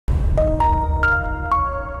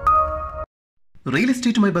Real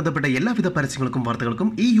എസ്റ്റേറ്റുമായി ബന്ധപ്പെട്ട എല്ലാവിധ പരസ്യങ്ങൾക്കും വാർത്തകൾക്കും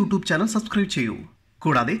ഈ യൂട്യൂബ് ചാനൽ സബ്സ്ക്രൈബ് ചെയ്യൂ.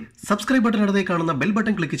 കൂടാതെ സബ്സ്ക്രൈബ് ബട്ടൺ അടുത്തായി കാണുന്ന ബെൽ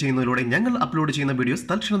ബട്ടൺ ക്ലിക്ക് ചെയ്യുന്നതിലൂടെ ഞങ്ങൾ അപ്ലോഡ് ചെയ്യുന്ന വീഡിയോസ്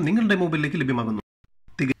തൽക്ഷണം നിങ്ങളുടെ മൊബൈലിലേക്ക് ലഭ്യമാകുന്നു.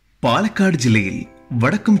 പാലക്കാട് ജില്ലയിൽ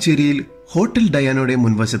വടക്കംചേരിയിൽ ഹോട്ടൽ ഡയാനോയുടെ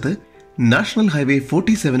മുൻവശത്ത് നാഷണൽ ഹൈവേ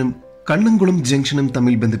 47 കണ്ണംകുളം ജംഗ്ഷനും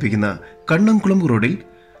തമ്മിൽ ബന്ധിപ്പിക്കുന്ന കണ്ണംകുളം റോഡിൽ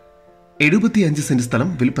 75 സെന്റ് സ്ഥലം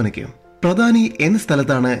വിൽപ്പനയ്ക്ക്. പ്രധാനി എന്ന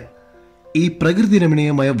സ്ഥലത്താണ് ഈ പ്രകൃതി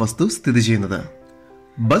രമണീയമായ വസ്തു സ്ഥിതി ചെയ്യുന്നത്.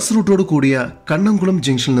 ബസ് റൂട്ടോട് കൂടിയ കണ്ണംകുളം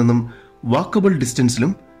ജംഗ്ഷനിൽ നിന്നും വാക്കബിൾ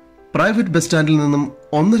ഡിസ്റ്റൻസിലും പ്രൈവറ്റ് ബസ് സ്റ്റാൻഡിൽ നിന്നും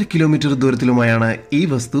 1.5 കിലോമീറ്റർ ദൂരത്തിലുമായാണ് ഈ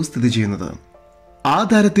വസ്തു സ്ഥിതി ചെയ്യുന്നത്.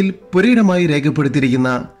 ആധാരത്തിൽ പുരയിടമായി രേഖപ്പെടുത്തിയിരിക്കുന്ന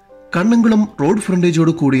കണ്ണംകുളം റോഡ്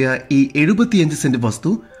ഫ്രണ്ടേജോട് കൂടിയ ഈ 75 സെന്റ് വസ്തു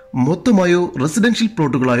മൊത്തമായോ റെസിഡൻഷ്യൽ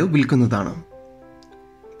പ്ലോട്ടുകളായോ വിൽക്കുന്നതാണ്.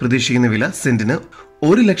 പ്രതീക്ഷിക്കുന്ന വില സെന്റിന്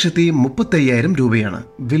 1,35,000 രൂപയാണ്.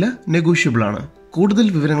 വില നെഗോഷ്യബിൾ ആണ്. കൂടുതൽ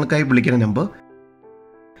വിവരങ്ങൾക്കായി വിളിക്കുന്ന നമ്പർ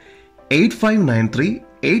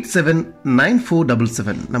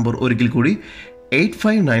 8593879477. നമ്പർ ഒരിക്കൽ കൂടി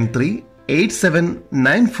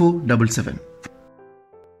 8593879477.